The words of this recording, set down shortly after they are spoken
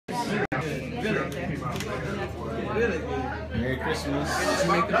Merry Christmas.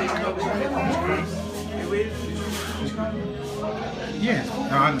 Yeah.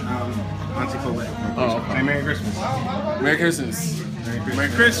 Auntie Colette. Oh, okay. Hey, Merry Christmas. Merry Christmas. Merry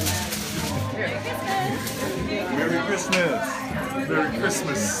Christmas. Merry Christmas. Merry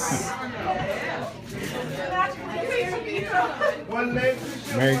Christmas.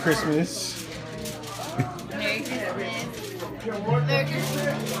 Merry Christmas. Merry Christmas. Merry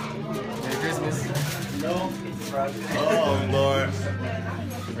Christmas. Oh, Lord.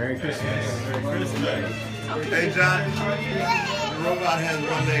 Merry Christmas. Merry Christmas. Hey, John. The robot has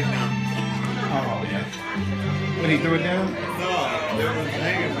one leg now. Oh, yeah. What, he threw it down? No, they were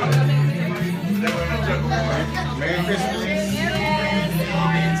hanging with it. They were in the jungle. Merry Christmas.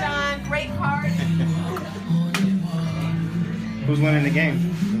 John, great card. Who's winning the game?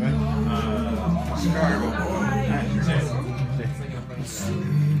 Chicago.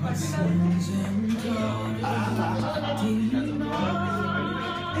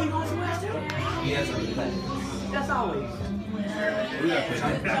 That's always.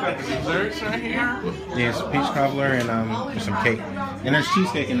 Desserts right here. Yes, peach cobbler and there's some cake. And there's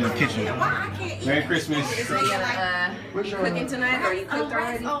cheesecake in the kitchen. Merry Christmas. So you cooking tonight, or you cooked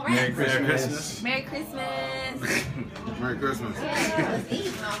already? Merry Christmas. Merry Christmas. Merry Christmas.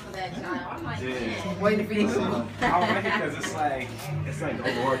 Waiting for you. I like it because it's like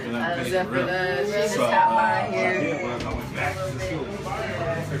overworked and I'm She just stopped by here. I went back to school.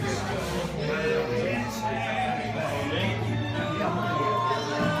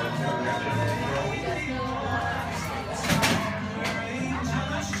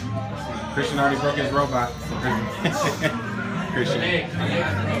 Christian already broke his robot. Christian.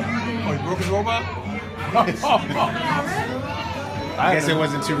 Oh, you broke his robot? I guess it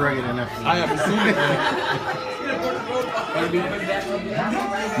wasn't too rugged enough. I haven't seen it.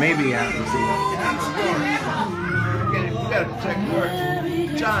 Maybe I haven't seen it. You gotta check work.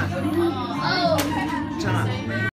 John. John.